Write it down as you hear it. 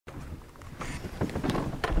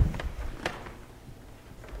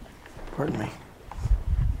Pardon me.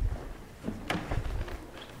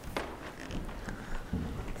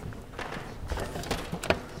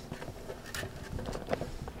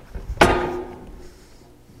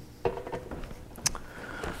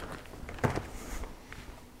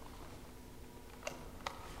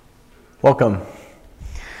 Welcome.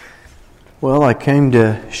 Well, I came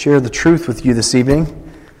to share the truth with you this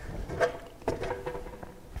evening.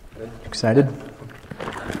 Excited?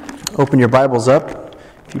 Open your Bibles up,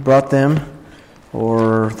 if you brought them,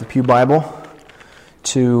 or the Pew Bible,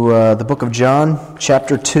 to the book of John,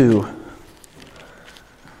 chapter 2.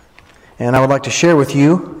 And I would like to share with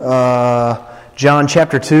you John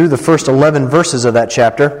chapter 2, the first 11 verses of that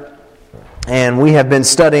chapter. And we have been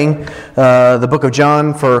studying the book of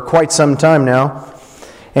John for quite some time now,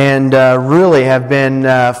 and really have been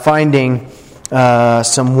finding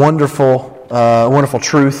some wonderful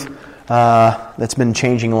truth that's been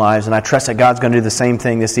changing lives. And I trust that God's going to do the same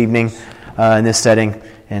thing this evening in this setting,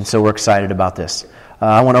 and so we're excited about this.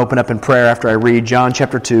 I want to open up in prayer after I read John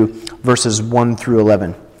chapter 2, verses 1 through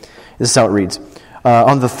 11. This is how it reads.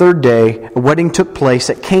 On the third day, a wedding took place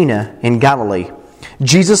at Cana in Galilee.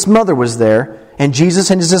 Jesus' mother was there, and Jesus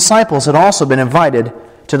and his disciples had also been invited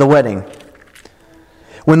to the wedding.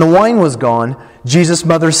 When the wine was gone, Jesus'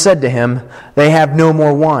 mother said to him, "They have no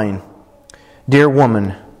more wine." "Dear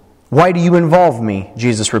woman, why do you involve me?"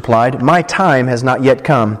 Jesus replied. "My time has not yet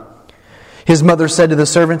come." His mother said to the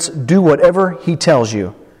servants, "Do whatever he tells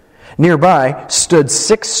you." Nearby stood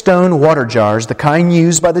 6 stone water jars, the kind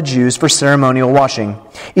used by the Jews for ceremonial washing,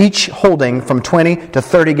 each holding from 20 to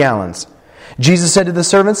 30 gallons. Jesus said to the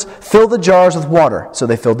servants, "Fill the jars with water," so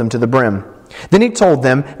they filled them to the brim. Then he told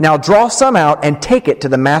them, "Now draw some out and take it to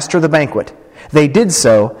the master of the banquet." They did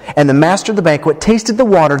so, and the master of the banquet tasted the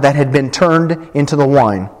water that had been turned into the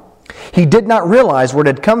wine. He did not realize where it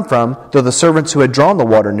had come from, though the servants who had drawn the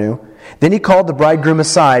water knew. Then he called the bridegroom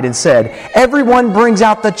aside and said, "Everyone brings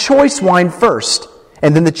out the choice wine first,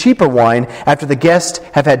 and then the cheaper wine after the guests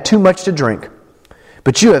have had too much to drink.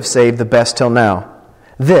 But you have saved the best till now."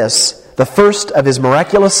 This, the first of his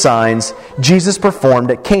miraculous signs, Jesus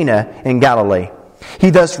performed at Cana in Galilee.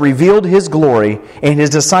 He thus revealed his glory, and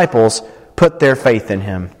his disciples put their faith in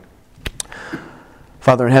him.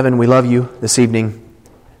 Father in heaven, we love you this evening.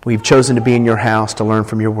 We've chosen to be in your house to learn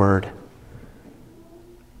from your word.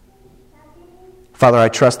 Father, I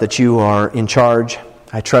trust that you are in charge.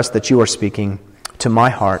 I trust that you are speaking to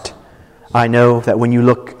my heart. I know that when you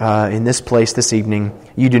look in this place this evening,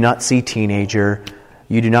 you do not see teenager,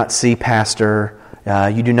 you do not see pastor,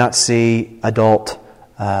 you do not see adult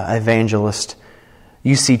evangelist.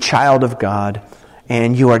 You see child of God,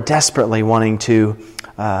 and you are desperately wanting to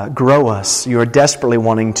grow us. You are desperately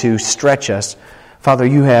wanting to stretch us. Father,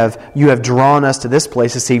 you have drawn us to this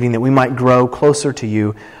place this evening that we might grow closer to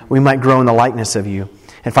you. We might grow in the likeness of you.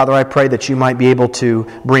 And Father, I pray that you might be able to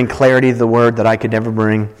bring clarity to the word that I could never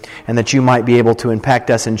bring, and that you might be able to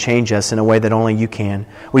impact us and change us in a way that only you can.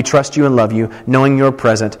 We trust you and love you, knowing you're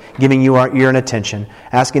present, giving you our ear and attention,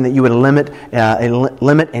 asking that you would limit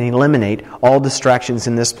and eliminate all distractions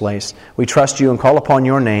in this place. We trust you and call upon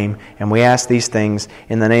your name, and we ask these things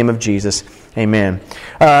in the name of Jesus. Amen.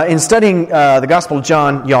 In studying the Gospel of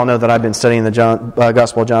John, you all know that I've been studying the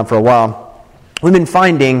Gospel of John for a while. We've been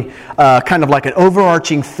finding kind of like an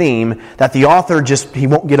overarching theme that the author he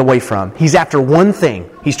won't get away from. He's after one thing.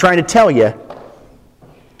 He's trying to tell you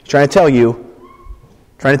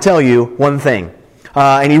one thing.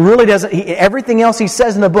 And he really doesn't. Everything else he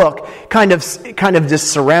says in the book kind of just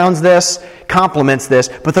surrounds this, complements this.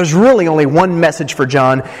 But there's really only one message for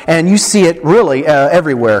John, and you see it really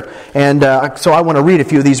everywhere. And so I want to read a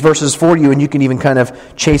few of these verses for you, and you can even kind of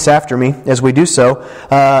chase after me as we do so.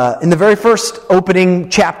 In the very first opening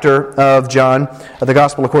chapter of John, of the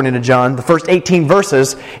Gospel according to John, the first 18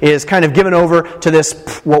 verses is kind of given over to this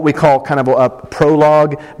what we call kind of a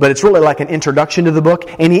prologue, but it's really like an introduction to the book.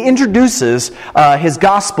 And he introduces his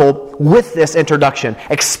gospel with this introduction,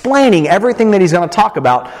 explaining everything that he's going to talk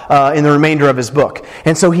about in the remainder of his book.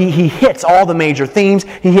 And so he hits all the major themes.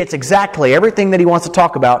 He hits exactly everything that he wants to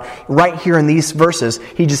talk about right here in these verses.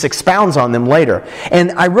 He just expounds on them later.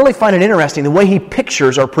 And I really find it interesting the way he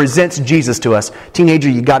pictures or presents Jesus to us. Teenager,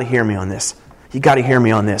 you got to hear me on this. You got to hear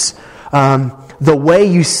me on this. The way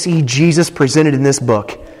you see Jesus presented in this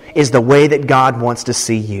book is the way that God wants to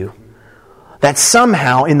see you. that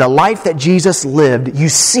somehow in the life that Jesus lived, you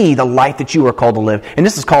see the life that you are called to live. And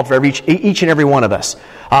this is called for each and every one of us.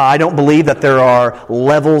 I don't believe that there are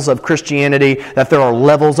levels of Christianity, that there are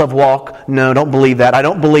levels of walk. No, don't believe that. I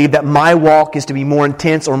don't believe that my walk is to be more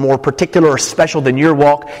intense or more particular or special than your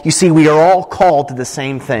walk. You see, we are all called to the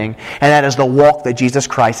same thing, and that is the walk that Jesus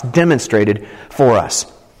Christ demonstrated for us.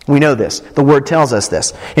 We know this. The Word tells us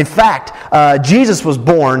this. In fact, Jesus was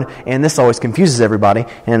born, and this always confuses everybody,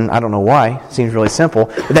 and I don't know why. It seems really simple.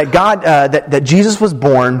 That Jesus was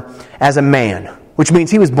born as a man, which means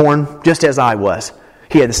He was born just as I was.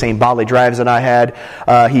 He had the same bodily drives that I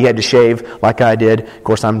had. He had to shave like I did. Of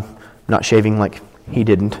course, I'm not shaving like He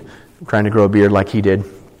didn't. I'm trying to grow a beard like He did.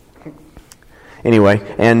 Anyway,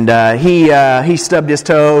 and he stubbed his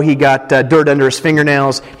toe. He got dirt under his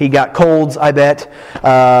fingernails. He got colds, I bet.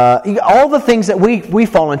 All the things that we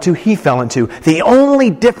fall into, He fell into. The only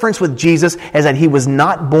difference with Jesus is that He was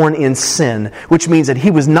not born in sin, which means that He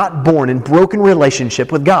was not born in broken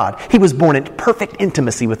relationship with God. He was born in perfect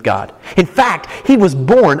intimacy with God. In fact, He was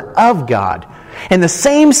born of God. And the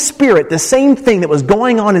same Spirit, the same thing that was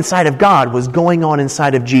going on inside of God was going on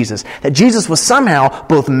inside of Jesus. That Jesus was somehow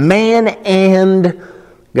both man and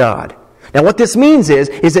God. Now what this means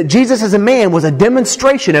is that Jesus as a man was a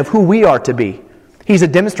demonstration of who we are to be. He's a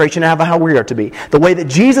demonstration of how we are to be. The way that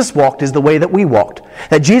Jesus walked is the way that we walked.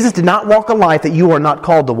 That Jesus did not walk a life that you are not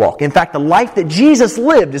called to walk. In fact, the life that Jesus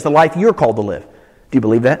lived is the life you're called to live. Do you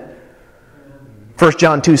believe that? 1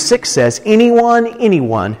 John 2:6 says,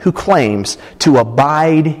 anyone who claims to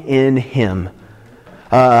abide in Him.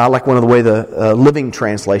 I like one of the way the Living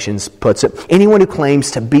Translations puts it. Anyone who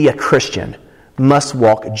claims to be a Christian must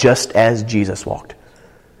walk just as Jesus walked.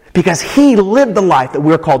 Because He lived the life that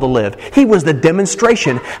we're called to live. He was the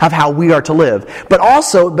demonstration of how we are to live. But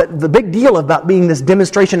the big deal about being this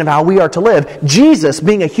demonstration of how we are to live, Jesus,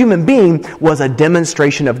 being a human being, was a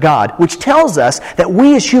demonstration of God, which tells us that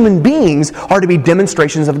we as human beings are to be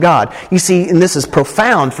demonstrations of God. You see, and this is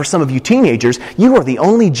profound for some of you teenagers, you are the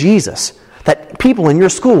only Jesus that people in your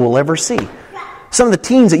school will ever see. Some of the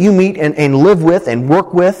teens that you meet and live with and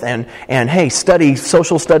work with and hey, study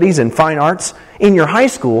social studies and fine arts in your high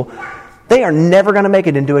school, they are never going to make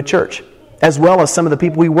it into a church, as well as some of the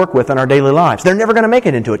people we work with in our daily lives. They're never going to make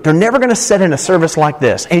it into it. They're never going to sit in a service like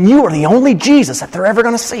this. And you are the only Jesus that they're ever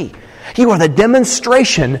going to see. You are the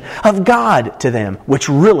demonstration of God to them, which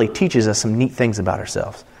really teaches us some neat things about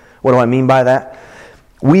ourselves. What do I mean by that?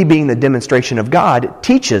 We being the demonstration of God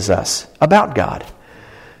teaches us about God.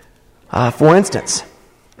 For instance,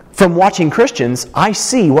 from watching Christians, I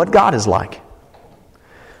see what God is like.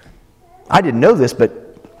 I didn't know this, but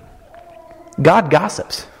God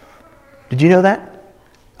gossips. Did you know that?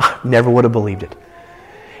 I never would have believed it.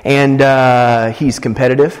 And He's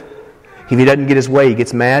competitive. If He doesn't get His way, He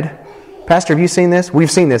gets mad. Pastor, have you seen this?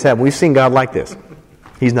 We've seen this, haven't we? We've seen God like this.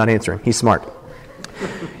 He's not answering. He's smart.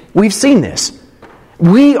 We've seen this.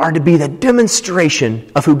 We are to be the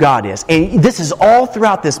demonstration of who God is. And this is all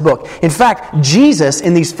throughout this book. In fact, Jesus,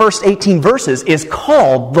 in these first 18 verses, is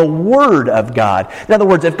called the Word of God. In other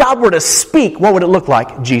words, if God were to speak, what would it look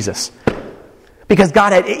like? Jesus. Because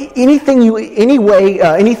God had anything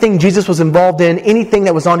Jesus was involved in, anything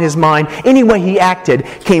that was on His mind, any way He acted,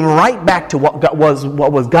 came right back to what God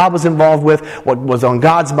was involved with, what was on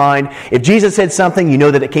God's mind. If Jesus said something, you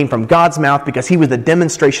know that it came from God's mouth because He was the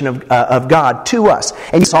demonstration of God to us.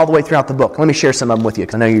 And you saw all the way throughout the book. Let me share some of them with you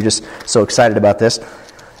because I know you're just so excited about this.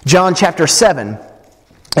 John chapter 7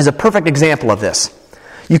 is a perfect example of this.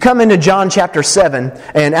 You come into John chapter 7,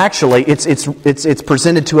 and actually it's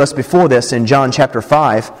presented to us before this in John chapter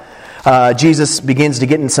 5. Jesus begins to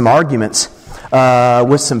get in some arguments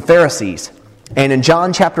with some Pharisees. And in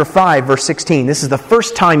John chapter 5, verse 16, this is the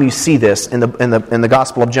first time you see this in the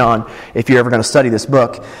Gospel of John, if you're ever going to study this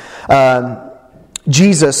book.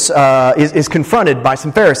 Jesus is confronted by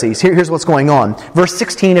some Pharisees. Here's what's going on. Verse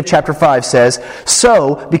 16 of chapter 5 says,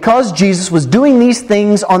 "So, because Jesus was doing these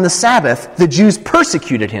things on the Sabbath, the Jews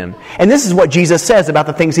persecuted Him." And this is what Jesus says about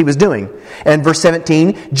the things He was doing. And verse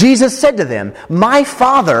 17, Jesus said to them, "My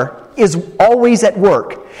Father is always at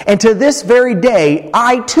work, and to this very day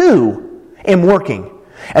I too am working."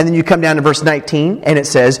 And then you come down to verse 19, and it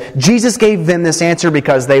says, Jesus gave them this answer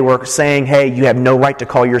because they were saying, hey, you have no right to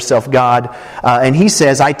call yourself God. And He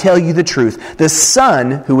says, I tell you the truth. The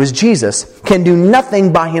Son, who is Jesus, can do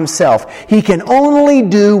nothing by Himself. He can only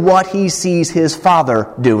do what He sees His Father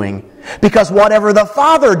doing. Because whatever the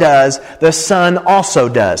Father does, the Son also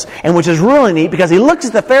does. And which is really neat because he looks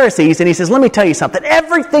at the Pharisees and he says, let me tell you something.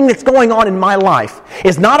 Everything that's going on in my life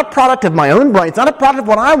is not a product of my own brain. It's not a product of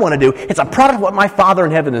what I want to do. It's a product of what my Father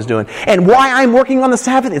in heaven is doing. And why I'm working on the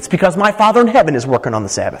Sabbath, it's because my Father in heaven is working on the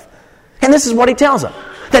Sabbath. And this is what he tells them.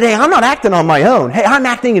 That, hey, I'm not acting on my own. Hey, I'm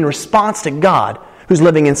acting in response to God who's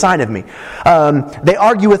living inside of me. They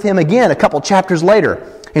argue with him again a couple chapters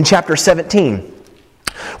later in chapter 17.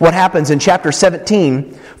 What happens in chapter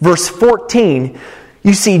 17, verse 14,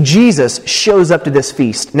 you see Jesus shows up to this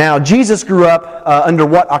feast. Now, Jesus grew up under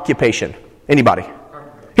what occupation? Anybody?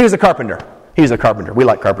 He was a carpenter. He was a carpenter. We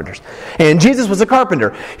like carpenters. And Jesus was a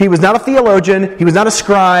carpenter. He was not a theologian. He was not a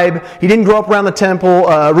scribe. He didn't grow up around the temple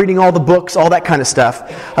reading all the books, all that kind of stuff.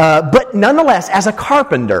 But nonetheless, as a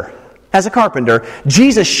carpenter,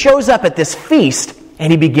 Jesus shows up at this feast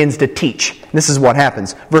and he begins to teach. This is what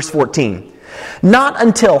happens. Verse 14. Not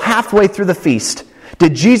until halfway through the feast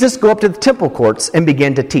did Jesus go up to the temple courts and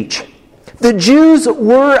begin to teach. The Jews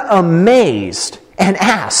were amazed and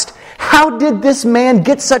asked, how did this man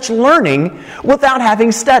get such learning without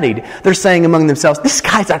having studied? They're saying among themselves, this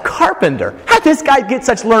guy's a carpenter. How did this guy get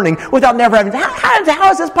such learning without never having...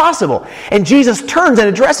 How is this possible? And Jesus turns and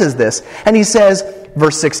addresses this. And he says,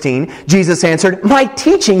 verse 16, Jesus answered, my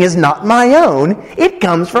teaching is not my own. It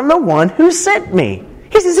comes from the one who sent me.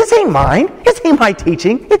 He says, this ain't mine. This ain't my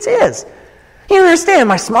teaching. It's his. You understand,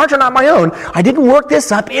 my smarts are not my own. I didn't work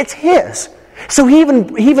this up. It's his. So he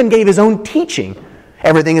even gave his own teaching.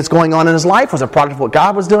 Everything that's going on in his life was a product of what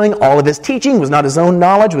God was doing. All of his teaching was not his own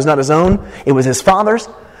knowledge, was not his own. It was his Father's.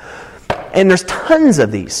 And there's tons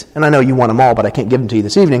of these. And I know you want them all, but I can't give them to you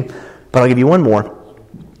this evening. But I'll give you one more.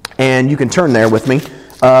 And you can turn there with me.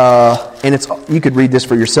 And you could read this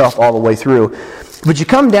for yourself all the way through. But you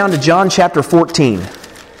come down to John chapter 14.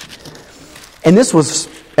 And this was,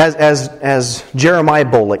 as Jeremiah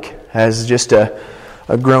Bullock, as just a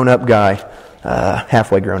grown-up guy,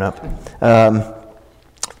 halfway grown up,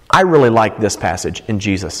 I really like this passage in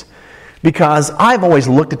Jesus. Because I've always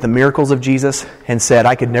looked at the miracles of Jesus and said,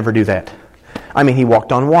 I could never do that. I mean, he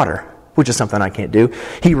walked on water, which is something I can't do.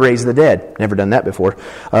 He raised the dead. Never done that before.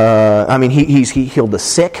 He healed the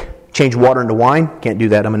sick. Change water into wine. Can't do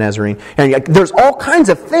that. I'm a Nazarene. And there's all kinds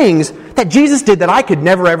of things that Jesus did that I could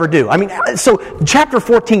never ever do. I mean, so chapter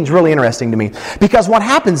 14 is really interesting to me. Because what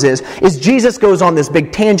happens is Jesus goes on this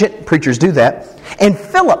big tangent. Preachers do that. And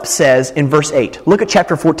Philip says in verse 8, look at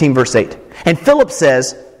chapter 14, verse 8. And Philip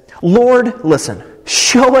says, Lord, listen,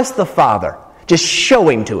 show us the Father. Just show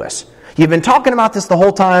Him to us. You've been talking about this the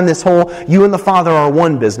whole time, this whole you and the Father are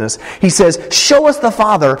one business. He says, show us the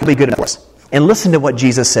Father, He'll be good for us. And listen to what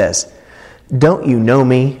Jesus says. Don't you know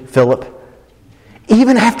me, Philip?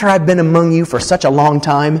 Even after I've been among you for such a long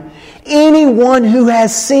time, anyone who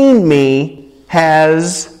has seen me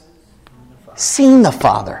has seen the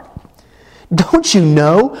Father. Don't you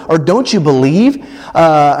know, or don't you believe?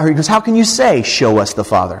 Or he goes, how can you say, show us the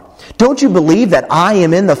Father? Don't you believe that I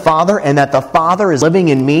am in the Father and that the Father is living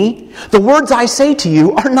in me? The words I say to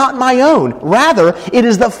you are not my own. Rather, it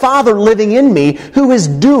is the Father living in me who is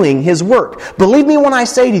doing His work. Believe me when I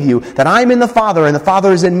say to you that I am in the Father and the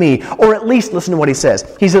Father is in me. Or at least listen to what He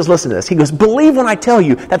says. He says, listen to this. He goes, believe when I tell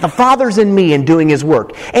you that the Father's in me and doing His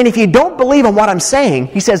work. And if you don't believe on what I'm saying,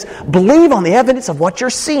 He says, believe on the evidence of what you're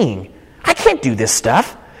seeing. I can't do this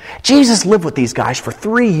stuff. Jesus lived with these guys for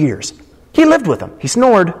 3 years. He lived with them. He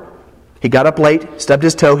snored. He got up late, stubbed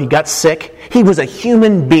his toe, he got sick. He was a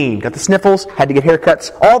human being. Got the sniffles, had to get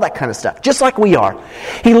haircuts, all that kind of stuff, just like we are.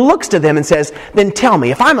 He looks to them and says, then tell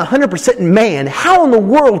me, if I'm 100% man, how in the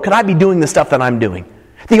world could I be doing the stuff that I'm doing?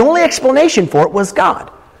 The only explanation for it was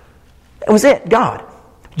God. That was it, God.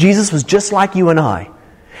 Jesus was just like you and I.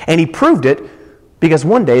 And He proved it because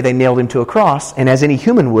one day they nailed Him to a cross, and as any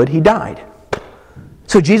human would, He died.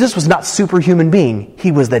 So Jesus was not superhuman being.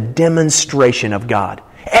 He was the demonstration of God.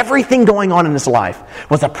 Everything going on in His life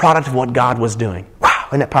was a product of what God was doing. Wow,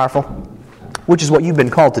 isn't that powerful? Which is what you've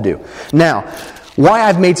been called to do. Now, why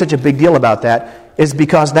I've made such a big deal about that is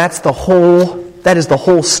because that is the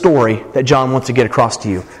whole story that John wants to get across to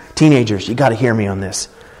you. Teenagers, you got to hear me on this.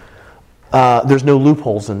 There's no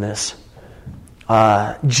loopholes in this.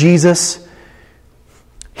 Jesus,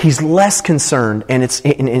 He's less concerned, and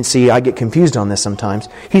see, I get confused on this sometimes.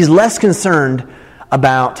 He's less concerned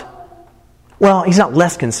about, well, He's not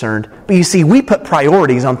less concerned, but you see, we put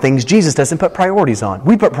priorities on things Jesus doesn't put priorities on.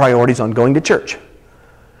 We put priorities on going to church.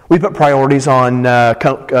 We put priorities on,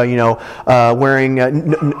 wearing,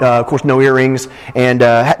 of course, no earrings and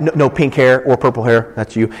no pink hair or purple hair.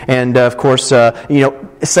 That's you. And, of course,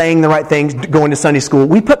 saying the right things, going to Sunday school.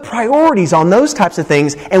 We put priorities on those types of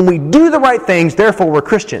things, and we do the right things, therefore we're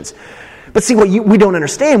Christians. But see, what we don't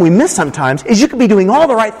understand, we miss sometimes, is you could be doing all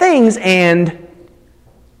the right things and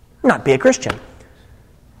not be a Christian.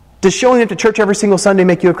 Does showing up to church every single Sunday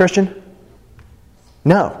make you a Christian?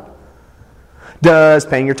 No. Does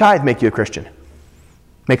paying your tithe make you a Christian?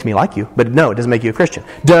 Makes me like you, but no, it doesn't make you a Christian.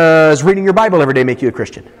 Does reading your Bible every day make you a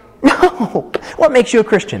Christian? No. What makes you a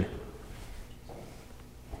Christian?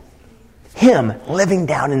 Him living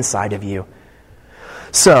down inside of you.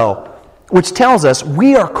 So, which tells us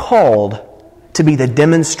we are called to be the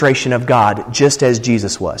demonstration of God, just as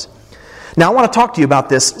Jesus was. Now, I want to talk to you about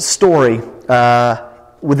this story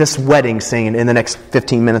with this wedding scene in the next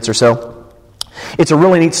 15 minutes or so. It's a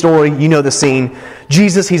really neat story. You know the scene.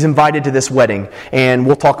 Jesus, he's invited to this wedding. And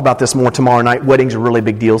we'll talk about this more tomorrow night. Weddings are really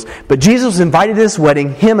big deals. But Jesus was invited to this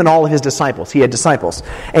wedding, him and all of his disciples. He had disciples.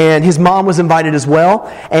 And his mom was invited as well.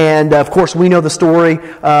 And, of course, we know the story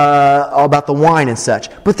about the wine and such.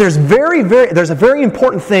 But there's a very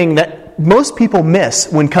important thing that most people miss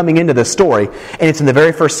when coming into this story. And it's in the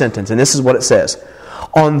very first sentence. And this is what it says.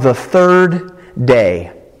 On the third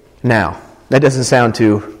day. Now, that doesn't sound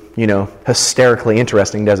too hysterically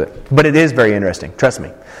interesting, does it? But it is very interesting, trust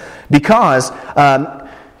me. Because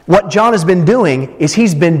what John has been doing is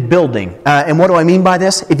he's been building. And what do I mean by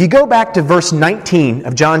this? If you go back to verse 19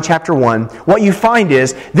 of John chapter 1, what you find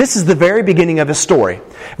is this is the very beginning of his story.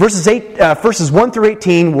 Verses 1 through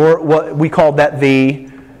 18 were what we called that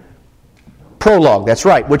the prologue, that's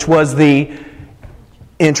right, which was the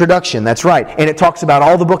introduction, that's right. And it talks about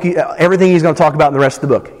all the book, everything he's going to talk about in the rest of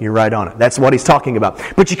the book. You're right on it. That's what he's talking about.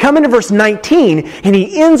 But you come into verse 19, and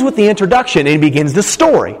he ends with the introduction, and he begins the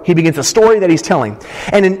story. He begins the story that he's telling.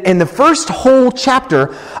 And in the first whole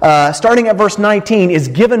chapter, starting at verse 19, is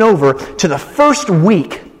given over to the first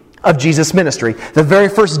week of Jesus' ministry. The very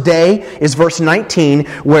first day is verse 19,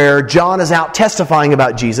 where John is out testifying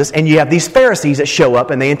about Jesus, and you have these Pharisees that show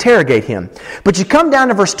up and they interrogate him. But you come down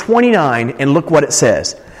to verse 29 and look what it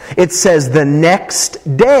says. It says, the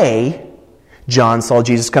next day, John saw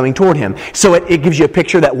Jesus coming toward him. So it gives you a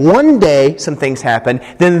picture that one day some things happen,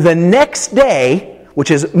 then the next day,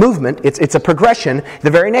 which is movement, it's a progression.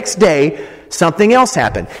 The very next day, something else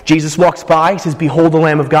happened. Jesus walks by, he says, behold the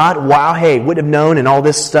Lamb of God. Wow, hey, wouldn't have known, and all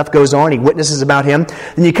this stuff goes on. He witnesses about him.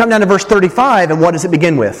 Then you come down to verse 35, and what does it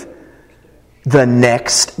begin with? The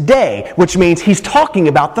next day, which means he's talking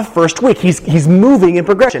about the first week. He's moving in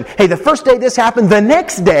progression. Hey, the first day this happened, the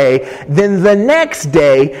next day, then the next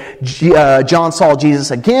day, John saw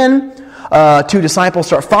Jesus again. Two disciples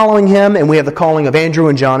start following him, and we have the calling of Andrew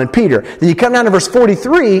and John and Peter. Then you come down to verse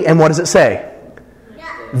 43, and what does it say?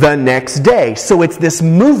 The next day. So it's this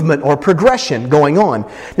movement or progression going on.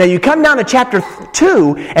 Now you come down to chapter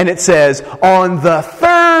 2, and it says, on the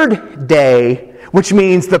third day, which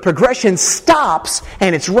means the progression stops,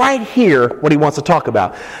 and it's right here what he wants to talk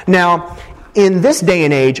about. Now, in this day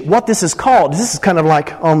and age, what this is called, this is kind of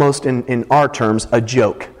like almost in our terms, a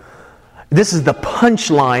joke. This is the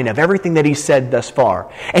punchline of everything that he's said thus far.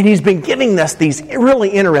 And he's been giving us these really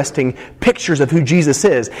interesting pictures of who Jesus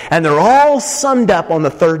is. And they're all summed up on the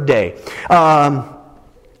third day.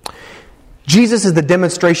 Jesus is the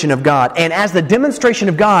demonstration of God. And as the demonstration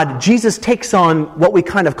of God, Jesus takes on what we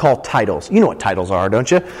kind of call titles. You know what titles are, don't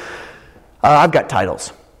you? I've got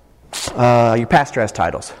titles. Your pastor has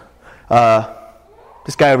titles.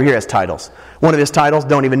 This guy over here has titles. One of his titles,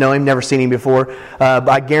 don't even know him, never seen him before. But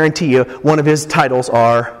I guarantee you, one of his titles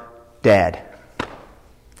are Dad.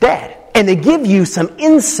 Dad. And they give you some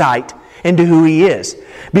insight into who he is.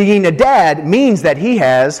 Being a dad means that he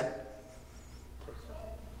has...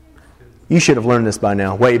 You should have learned this by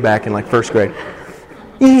now, way back in like first grade.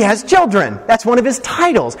 He has children. That's one of his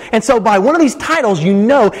titles. And so by one of these titles, you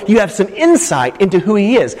know you have some insight into who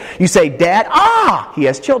he is. You say, Dad, he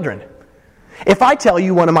has children. If I tell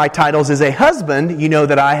you one of my titles is a husband, you know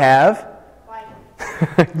that I have...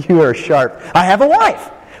 You are sharp. I have a wife.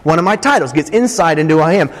 One of my titles gets insight into who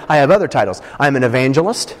I am. I have other titles. I'm an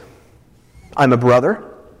evangelist. I'm a brother.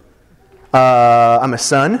 I'm a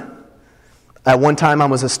son. At one time I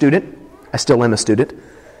was a student. I still am a student.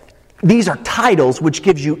 These are titles which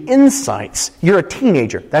gives you insights. You're a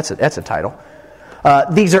teenager. That's a title.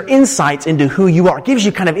 These are insights into who you are. It gives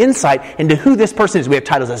you kind of insight into who this person is. We have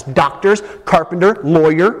titles as doctors, carpenter,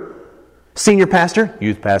 lawyer, senior pastor,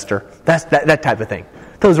 youth pastor. That's that type of thing.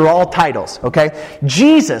 Those are all titles, okay?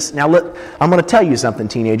 Jesus, now look, I'm going to tell you something,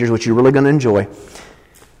 teenagers, which you're really going to enjoy.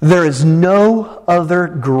 There is no other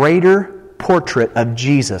greater portrait of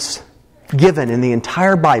Jesus given in the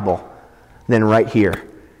entire Bible than right here.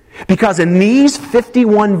 Because in these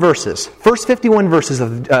 51 verses, first 51 verses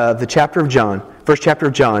of the chapter of John, first chapter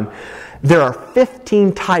of John, there are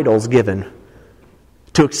 15 titles given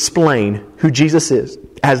to explain who Jesus is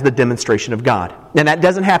as the demonstration of God. And that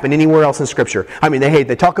doesn't happen anywhere else in Scripture. I mean,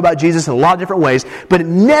 they talk about Jesus in a lot of different ways, but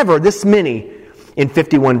never this many in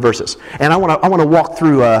 51 verses. And I want to walk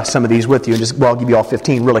through some of these with you, and I'll give you all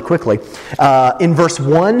 15 really quickly. In verse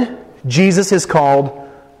 1, Jesus is called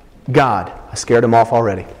God. I scared him off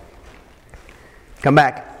already. Come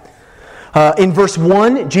back. In verse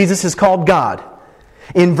 1, Jesus is called God.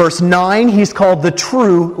 In verse 9, He's called the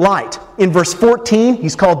true light. In verse 14,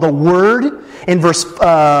 He's called the Word. In verse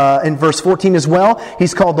 14 as well,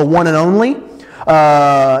 He's called the one and only.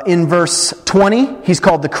 In verse 20, He's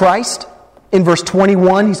called the Christ. In verse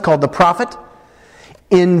 21, He's called the prophet.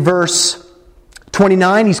 In verse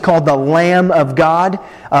 29, He's called the Lamb of God.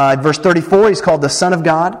 In verse 34, He's called the Son of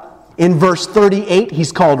God. In verse 38,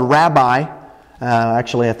 He's called Rabbi.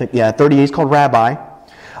 38 He's called Rabbi.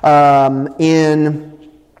 In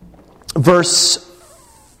verse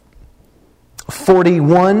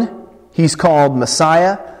 41, He's called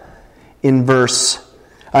Messiah. In verse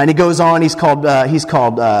and he goes on. He's called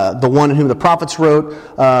the one in whom the prophets wrote,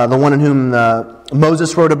 the one in whom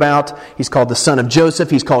Moses wrote about. He's called the Son of Joseph.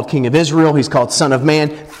 He's called King of Israel. He's called Son of Man.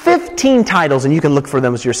 15 titles, and you can look for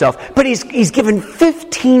them yourself. But he's given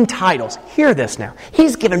 15 titles. Hear this now.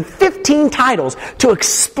 He's given 15 titles to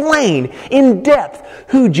explain in depth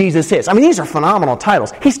who Jesus is. I mean, these are phenomenal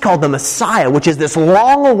titles. He's called the Messiah, which is this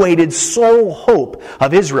long-awaited sole hope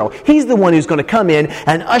of Israel. He's the one who's going to come in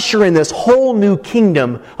and usher in this whole new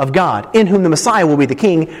kingdom of God, in whom the Messiah will be the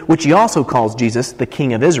king, which he also calls Jesus the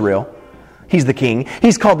King of Israel. He's the king.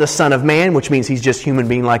 He's called the Son of Man, which means he's just a human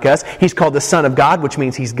being like us. He's called the Son of God, which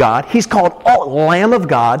means he's God. He's called Lamb of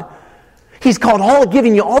God. He's called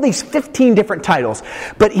giving you all these 15 different titles.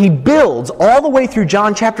 But he builds all the way through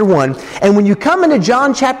John chapter 1. And when you come into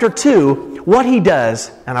John chapter 2, what he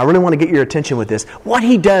does, and I really want to get your attention with this, what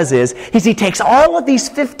he does is he takes all of these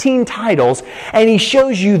 15 titles and he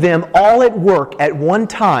shows you them all at work at one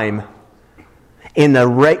time in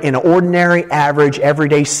an ordinary, average,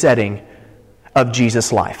 everyday setting of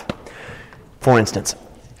Jesus' life. For instance,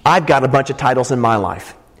 I've got a bunch of titles in my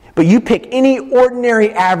life. But you pick any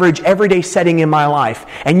ordinary, average, everyday setting in my life,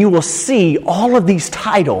 and you will see all of these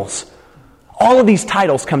titles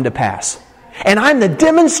come to pass. And I'm the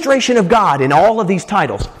demonstration of God in all of these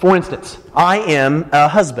titles. For instance, I am a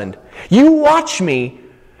husband. You watch me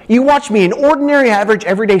in ordinary, average,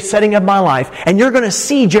 everyday setting of my life, and you're going to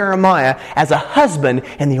see Jeremiah as a husband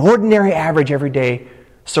in the ordinary, average, everyday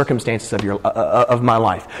circumstances of my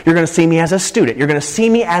life. You're going to see me as a student. You're going to see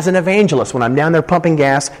me as an evangelist when I'm down there pumping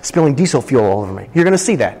gas, spilling diesel fuel all over me. You're going to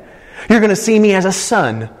see that. You're going to see me as a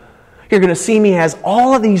son. You're going to see me as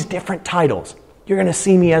all of these different titles. You're going to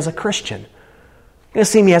see me as a Christian. You're going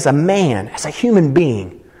to see me as a man, as a human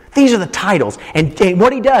being. These are the titles. And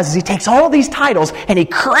what he does is he takes all of these titles and he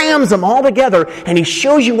crams them all together and he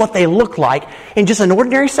shows you what they look like in just an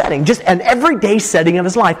ordinary setting, just an everyday setting of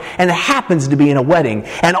his life. And it happens to be in a wedding.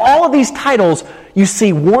 And all of these titles, you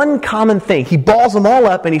see one common thing. He balls them all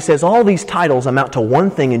up and he says all these titles amount to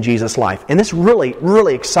one thing in Jesus' life. And this really,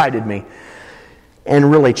 really excited me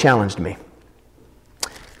and really challenged me.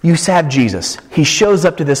 You have Jesus. He shows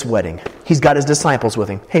up to this wedding. He's got his disciples with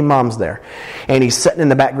him. Hey, Mom's there. And he's sitting in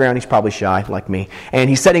the background. He's probably shy, like me. And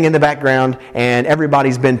he's sitting in the background, and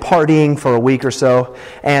everybody's been partying for a week or so.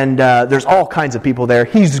 And there's all kinds of people there.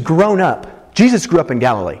 He's grown up. Jesus grew up in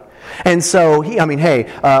Galilee. And so,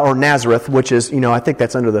 or Nazareth, which is, I think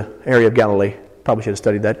that's under the area of Galilee. Probably should have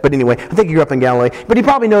studied that. But anyway, I think he grew up in Galilee. But he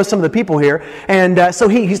probably knows some of the people here. And so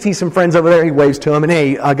he sees some friends over there. He waves to them. And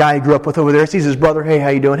hey, a guy he grew up with over there sees his brother. Hey, how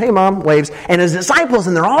you doing? Hey, Mom. Waves. And his disciples,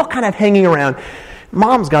 and they're all kind of hanging around.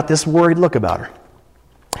 Mom's got this worried look about her.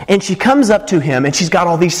 And she comes up to him, and she's got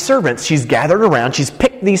all these servants. She's gathered around. She's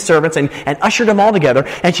picked these servants and ushered them all together.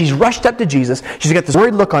 And she's rushed up to Jesus. She's got this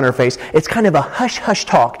worried look on her face. It's kind of a hush-hush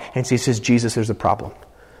talk. And she says, Jesus, there's a problem.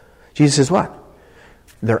 Jesus says, what?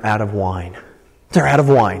 They're out of wine. They're out of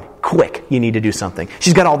wine. Quick, you need to do something.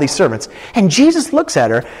 She's got all these servants. And Jesus looks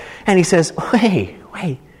at her and he says, wait,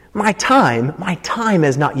 my time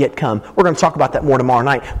has not yet come. We're going to talk about that more tomorrow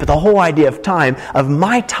night. But the whole idea of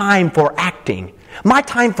my time for acting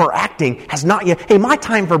has not yet, my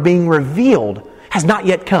time for being revealed has not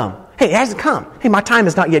yet come. It hasn't come. My time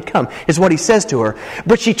has not yet come, is what he says to her.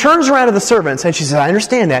 But she turns around to the servants and she says, I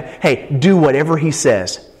understand that. Do whatever he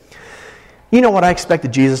says. You know what I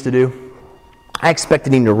expected Jesus to do? I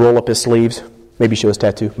expected him to roll up his sleeves, maybe show his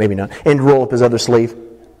tattoo, maybe not, and roll up his other sleeve,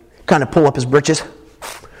 kind of pull up his britches.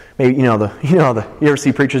 Maybe you ever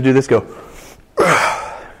see preachers do this? Go,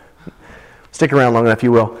 stick around long enough,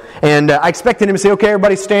 you will. And I expected him to say, "Okay,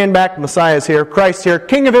 everybody, stand back. Messiah's here, Christ's here,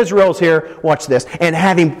 King of Israel's here. Watch this," and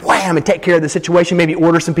have him wham and take care of the situation. Maybe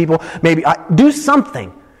order some people. Maybe do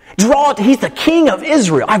something. Draw it. He's the King of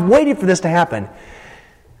Israel. I've waited for this to happen,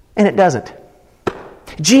 and it doesn't.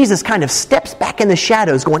 Jesus kind of steps back in the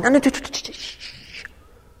shadows, going,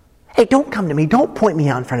 "Hey, don't come to me. Don't point me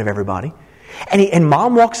out in front of everybody." And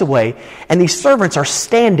Mom walks away, and these servants are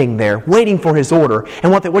standing there waiting for his order.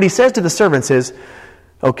 And what he says to the servants is,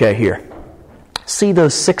 "Okay, here. See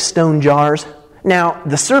those 6 stone jars? Now,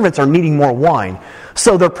 the servants are needing more wine,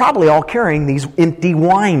 so they're probably all carrying these empty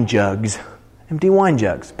wine jugs. Empty wine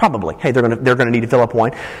jugs, probably. Hey, they're going to need to fill up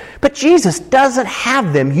wine. But Jesus doesn't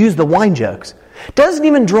have them use the wine jugs. Doesn't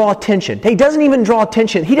even draw attention. He doesn't even draw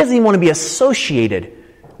attention. He doesn't even want to be associated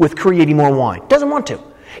with creating more wine. Doesn't want to.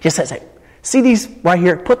 He just says, "Hey, see these right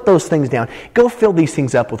here? Put those things down. Go fill these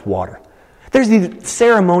things up with water." There's these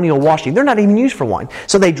ceremonial washing. They're not even used for wine.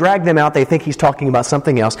 So they drag them out. They think he's talking about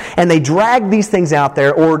something else. And they drag these things out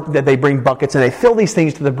there, or that they bring buckets, and they fill these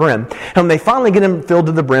things to the brim. And when they finally get them filled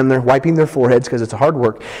to the brim, they're wiping their foreheads because it's hard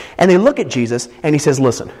work. And they look at Jesus, and he says,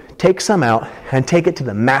 "Listen, take some out and take it to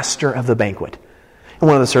the master of the banquet." And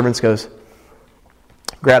one of the servants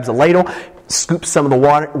grabs a ladle, scoops some of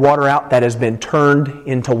the water out that has been turned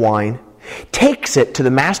into wine, takes it to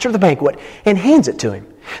the master of the banquet, and hands it to him.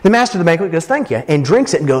 The master of the banquet goes, "Thank you," and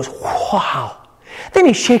drinks it and goes, "Wow." Then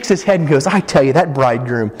he shakes his head and goes, "I tell you, that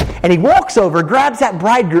bridegroom." And he walks over, grabs the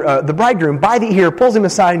bridegroom by the ear, pulls him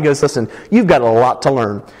aside and goes, "Listen, you've got a lot to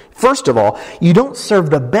learn. First of all, you don't serve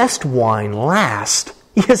the best wine last.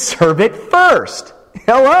 You serve it first."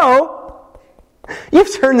 Hello? You've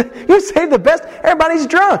saved the best. Everybody's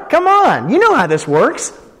drunk. Come on. You know how this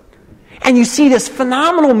works. And you see this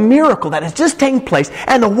phenomenal miracle that has just taken place,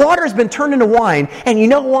 and the water has been turned into wine, and you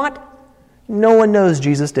know what? No one knows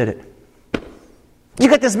Jesus did it. You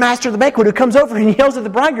got this master of the banquet who comes over and he yells at the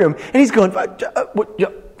bridegroom, and he's going,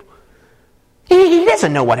 he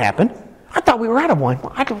doesn't know what happened. "I thought we were out of wine.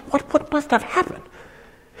 What must have happened?"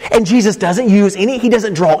 And Jesus he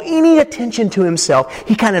doesn't draw any attention to himself.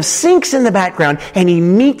 He kind of sinks in the background, and he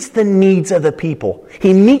meets the needs of the people.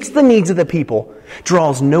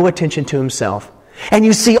 Draws no attention to himself. And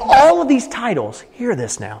you see all of these titles. Hear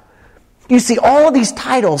this now. You see all of these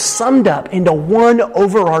titles summed up into one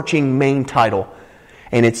overarching main title.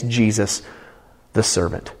 And it's Jesus, the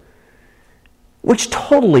servant. Which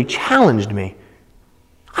totally challenged me.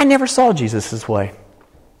 I never saw Jesus this way.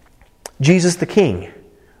 Jesus the King.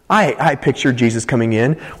 I pictured Jesus coming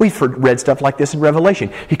in. We've read stuff like this in Revelation.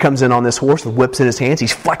 He comes in on this horse with whips in his hands.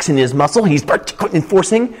 He's flexing his muscle. He's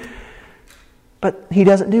enforcing. But he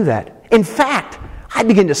doesn't do that. In fact, I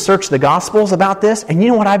begin to search the Gospels about this, and you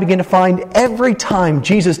know what I begin to find? Every time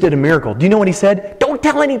Jesus did a miracle, do you know what he said? "Don't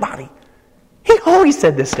tell anybody." He always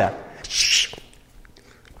said this stuff. Shh.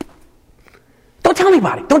 Don't tell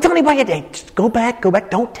anybody. Don't tell anybody. Just go back.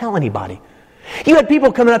 Don't tell anybody. You had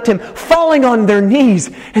people coming up to him, falling on their knees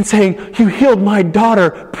and saying, "You healed my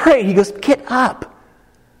daughter. Pray." He goes, "Get up."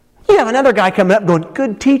 You have another guy coming up going,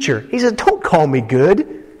 "Good teacher." He says, "Don't call me good.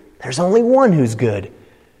 There's only one who's good."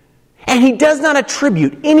 And he does not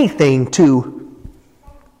attribute anything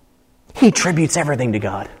he attributes everything to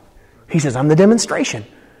God. He says, "I'm the demonstration."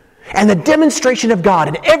 And the demonstration of God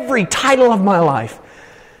in every title of my life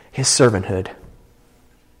is servanthood.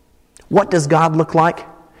 What does God look like?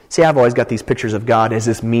 See, I've always got these pictures of God as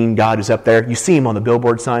this mean God who's up there. You see him on the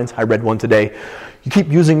billboard signs. I read one today. "You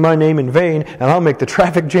keep using my name in vain, and I'll make the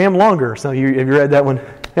traffic jam longer." So have you read that one?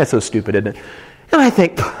 That's so stupid, isn't it? And I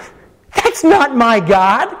think, that's not my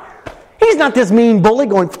God. He's not this mean bully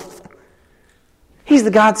going... He's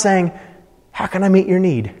the God saying, "How can I meet your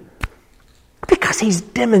need?" Because he's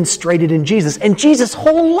demonstrated in Jesus. And Jesus'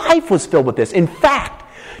 whole life was filled with this. In fact,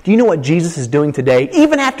 do you know what Jesus is doing today?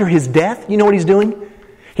 Even after his death, you know what he's doing?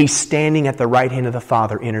 He's standing at the right hand of the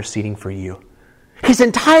Father interceding for you. His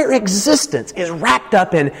entire existence is wrapped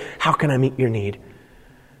up in, how can I meet your need?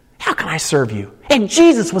 How can I serve you? And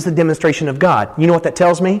Jesus was the demonstration of God. You know what that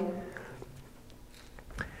tells me?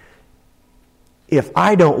 If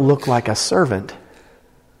I don't look like a servant,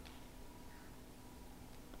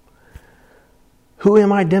 who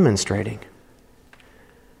am I demonstrating?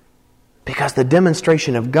 Because the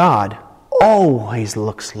demonstration of God always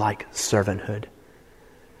looks like servanthood.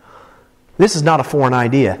 This is not a foreign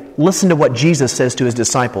idea. Listen to what Jesus says to his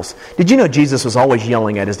disciples. Did you know Jesus was always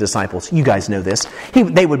yelling at his disciples? You guys know this.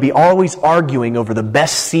 They would be always arguing over the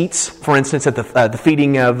best seats. For instance, at the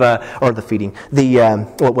feeding of, what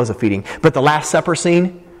was a feeding? But the Last Supper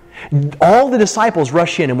scene. All the disciples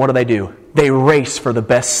rush in, and what do? They race for the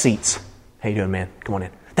best seats. How you doing, man? Come on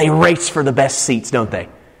in. They race for the best seats, don't they?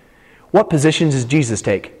 What positions does Jesus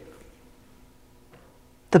take?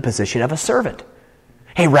 The position of a servant.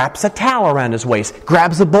 He wraps a towel around his waist,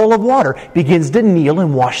 grabs a bowl of water, begins to kneel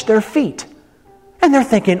and wash their feet. And they're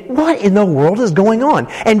thinking, what in the world is going on?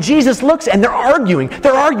 And Jesus looks, and they're arguing.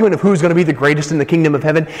 They're arguing of who's going to be the greatest in the kingdom of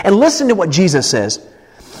heaven. And listen to what Jesus says.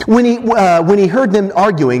 When he heard them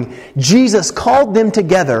arguing, Jesus called them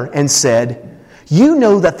together and said, "You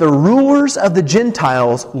know that the rulers of the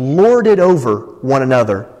Gentiles lord it over one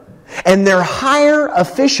another, and their higher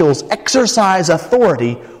officials exercise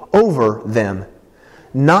authority over them.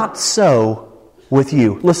 Not so with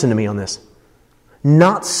you." Listen to me on this.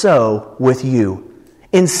 Not so with you.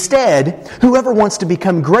 Instead, whoever wants to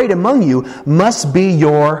become great among you must be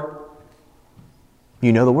your,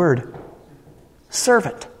 you know the word,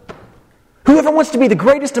 servant. Whoever wants to be the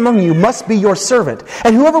greatest among you must be your servant.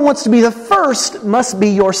 And whoever wants to be the first must be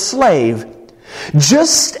your slave.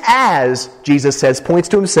 Just as, Jesus says, points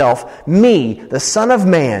to himself, me, the Son of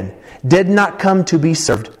Man, did not come to be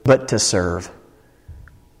served, but to serve,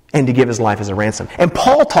 and to give his life as a ransom. And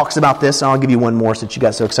Paul talks about this, and I'll give you one more since you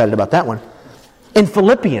got so excited about that one. In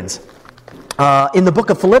Philippians, in the book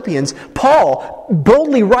of Philippians, Paul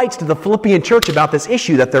boldly writes to the Philippian church about this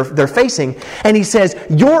issue that they're facing, and he says,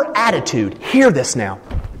 your attitude, hear this now,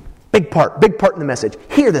 big part in the message,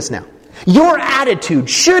 hear this now. Your attitude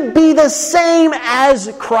should be the same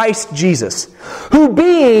as Christ Jesus, who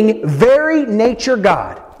being very nature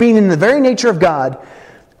God, being in the very nature of God,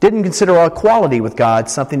 didn't consider equality with God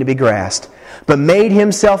something to be grasped, but made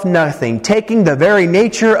himself nothing, taking the very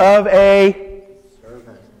nature of a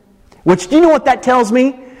servant. Which, do you know what that tells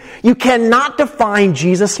me? You cannot define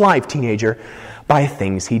Jesus' life, teenager, by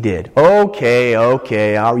things he did. Okay.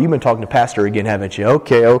 You've been talking to Pastor again, haven't you?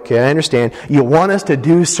 Okay, I understand. You want us to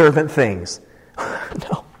do servant things.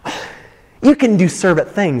 No. You can do servant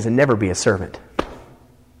things and never be a servant.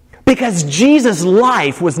 Because Jesus'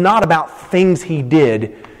 life was not about things he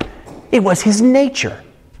did. It was his nature.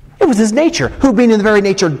 It was his nature, who being in the very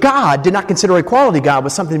nature God, did not consider equality God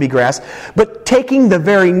was something to be grasped, but taking the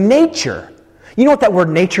very nature. You know what that word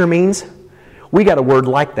nature means? We got a word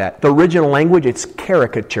like that. The original language, it's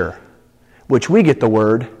caricature, which we get the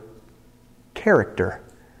word character.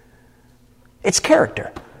 It's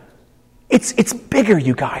character. It's bigger,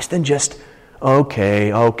 you guys, than just,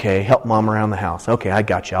 okay, help mom around the house. Okay, I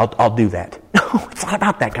got you. I'll do that. No, it's not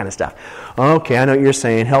about that kind of stuff. Okay, I know what you're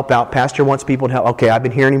saying. Help out. Pastor wants people to help. Okay, I've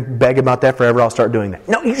been hearing him beg about that forever. I'll start doing that.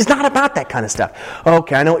 No, it's not about that kind of stuff.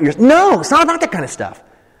 Okay, I know what you're... No, it's not about that kind of stuff.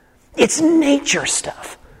 It's nature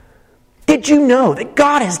stuff. Did you know that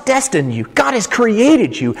God has destined you, God has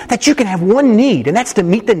created you, that you can have one need, and that's to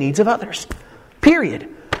meet the needs of others? Period.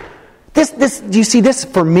 This, you see, this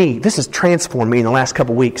for me, this has transformed me in the last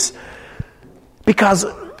couple weeks. Because,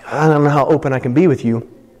 I don't know how open I can be with you,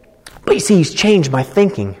 but you see, he's changed my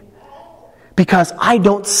thinking. Because I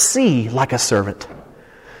don't see like a servant.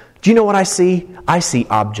 Do you know what I see? I see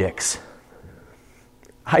objects.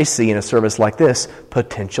 I see in a service like this,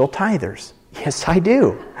 potential tithers. Yes, I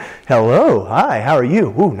do. Hello, hi, how are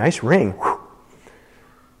you? Ooh, nice ring.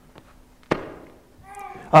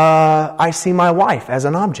 I see my wife as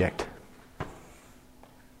an object.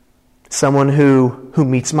 Someone who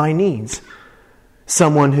meets my needs.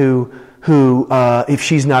 Someone who if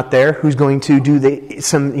she's not there, who's going to do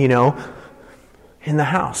in the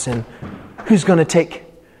house, and who's going to take...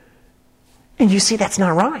 And you see, that's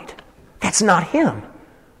not right. That's not him.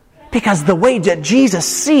 Because the way that Jesus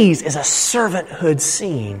sees is a servanthood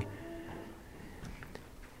seeing.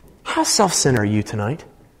 How self-centered are you tonight?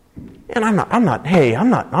 And I'm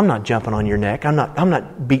not jumping on your neck. I'm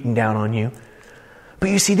not beating down on you.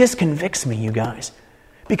 But you see, this convicts me, you guys.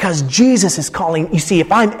 Because Jesus is calling, you see, if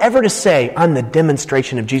I'm ever to say I'm the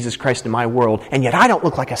demonstration of Jesus Christ in my world, and yet I don't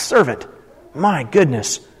look like a servant, my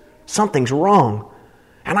goodness, something's wrong.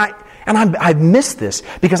 And I've missed this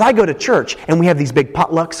because I go to church and we have these big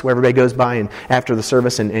potlucks where everybody goes by and after the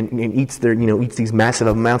service and eats eats these massive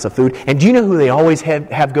amounts of food. And do you know who they always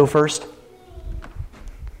have go first?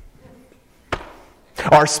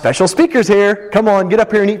 Our special speakers here. Come on, get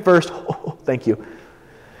up here and eat first. Oh, thank you.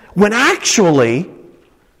 When actually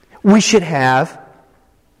we should have,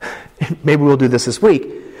 maybe we'll do this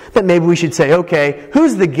week, that maybe we should say, okay,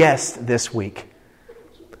 who's the guest this week?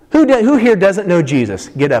 Who here doesn't know Jesus?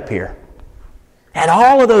 Get up here. And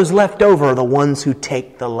all of those left over are the ones who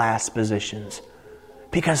take the last positions,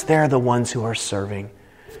 because they're the ones who are serving.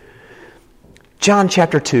 John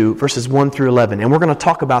chapter 2, verses 1 through 11. And we're going to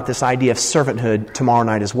talk about this idea of servanthood tomorrow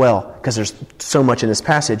night as well, because there's so much in this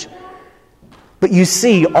passage. But you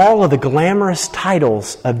see all of the glamorous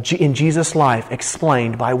titles in Jesus' life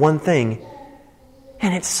explained by one thing,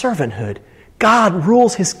 and it's servanthood. God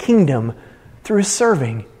rules His kingdom through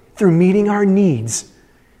serving, through meeting our needs.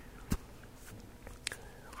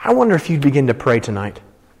 I wonder if you'd begin to pray tonight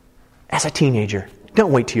as a teenager.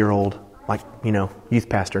 Don't wait till you're old, like, youth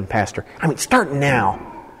pastor and pastor. Start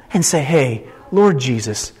now and say, hey, Lord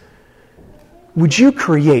Jesus, would you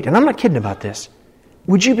create, and I'm not kidding about this,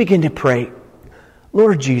 would you begin to pray,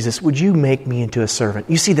 Lord Jesus, would you make me into a servant?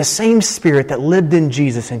 You see, the same Spirit that lived in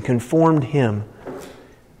Jesus and conformed Him,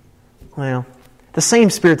 well, the same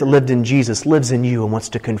Spirit that lived in Jesus lives in you and wants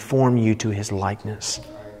to conform you to His likeness.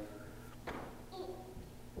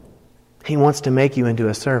 He wants to make you into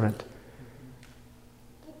a servant.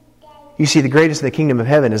 You see, the greatest of the kingdom of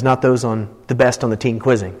heaven is not those on the best on the teen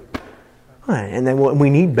quizzing. And then we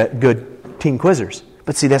need good teen quizzers.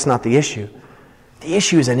 But see, that's not the issue. The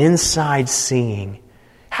issue is an inside seeing.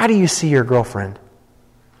 How do you see your girlfriend?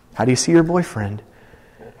 How do you see your boyfriend?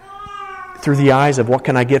 Through the eyes of what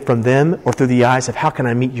can I get from them, or through the eyes of how can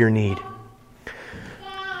I meet your need?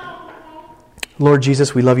 Lord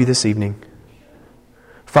Jesus, we love you this evening.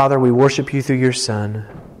 Father, we worship you through your Son.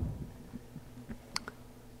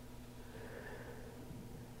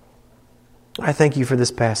 I thank you for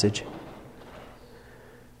this passage,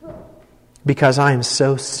 because I am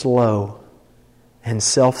so slow and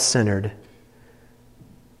self-centered.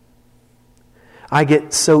 I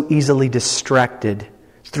get so easily distracted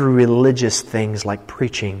through religious things like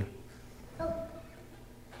preaching.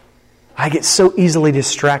 I get so easily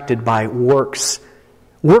distracted by works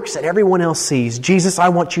that everyone else sees. Jesus, I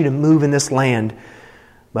want you to move in this land,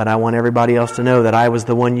 but I want everybody else to know that I was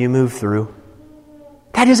the one you moved through.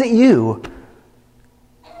 That isn't you.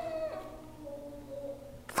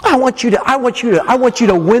 I want you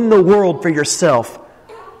to win the world for yourself.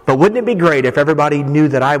 But wouldn't it be great if everybody knew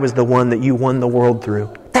that I was the one that you won the world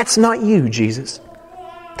through? That's not you, Jesus.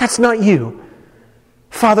 That's not you.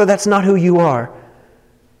 Father, that's not who you are.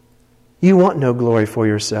 You want no glory for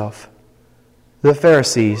yourself. The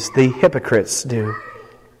Pharisees, the hypocrites do.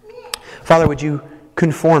 Father, would you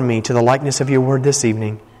conform me to the likeness of your word this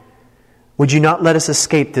evening? Would you not let us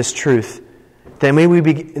escape this truth,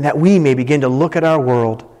 that we may begin to look at our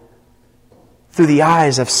world through the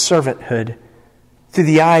eyes of servanthood, through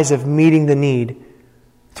the eyes of meeting the need,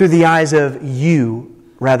 through the eyes of you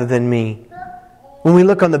rather than me. When we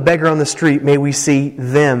look on the beggar on the street, may we see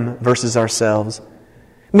them versus ourselves.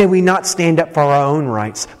 May we not stand up for our own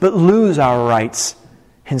rights, but lose our rights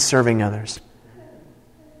in serving others.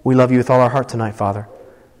 We love you with all our heart tonight, Father.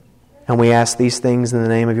 And we ask these things in the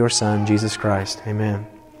name of your Son, Jesus Christ. Amen.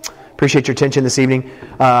 Appreciate your attention this evening.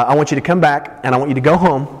 I want you to come back, and I want you to go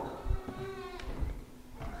home.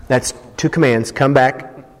 That's 2 commands. Come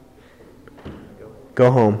back.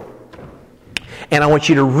 Go home. And I want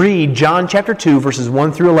you to read John chapter 2, verses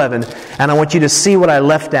 1 through 11. And I want you to see what I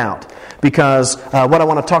left out. Because what I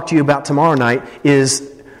want to talk to you about tomorrow night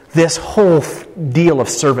is this whole deal of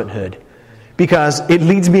servanthood. Because it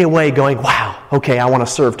leads me away going, wow, okay, I want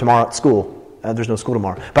to serve tomorrow at school. There's no school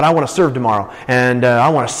tomorrow. But I want to serve tomorrow. And I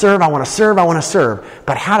want to serve.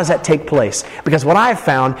 But how does that take place? Because what I've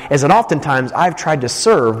found is that oftentimes I've tried to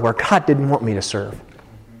serve where God didn't want me to serve.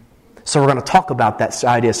 So we're going to talk about that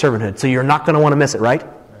idea of servanthood. So you're not going to want to miss it, right?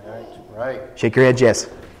 Right. Shake your head, yes.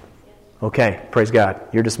 Okay, praise God.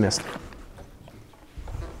 You're dismissed.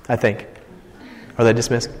 I think. Are they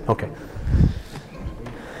dismissed? Okay.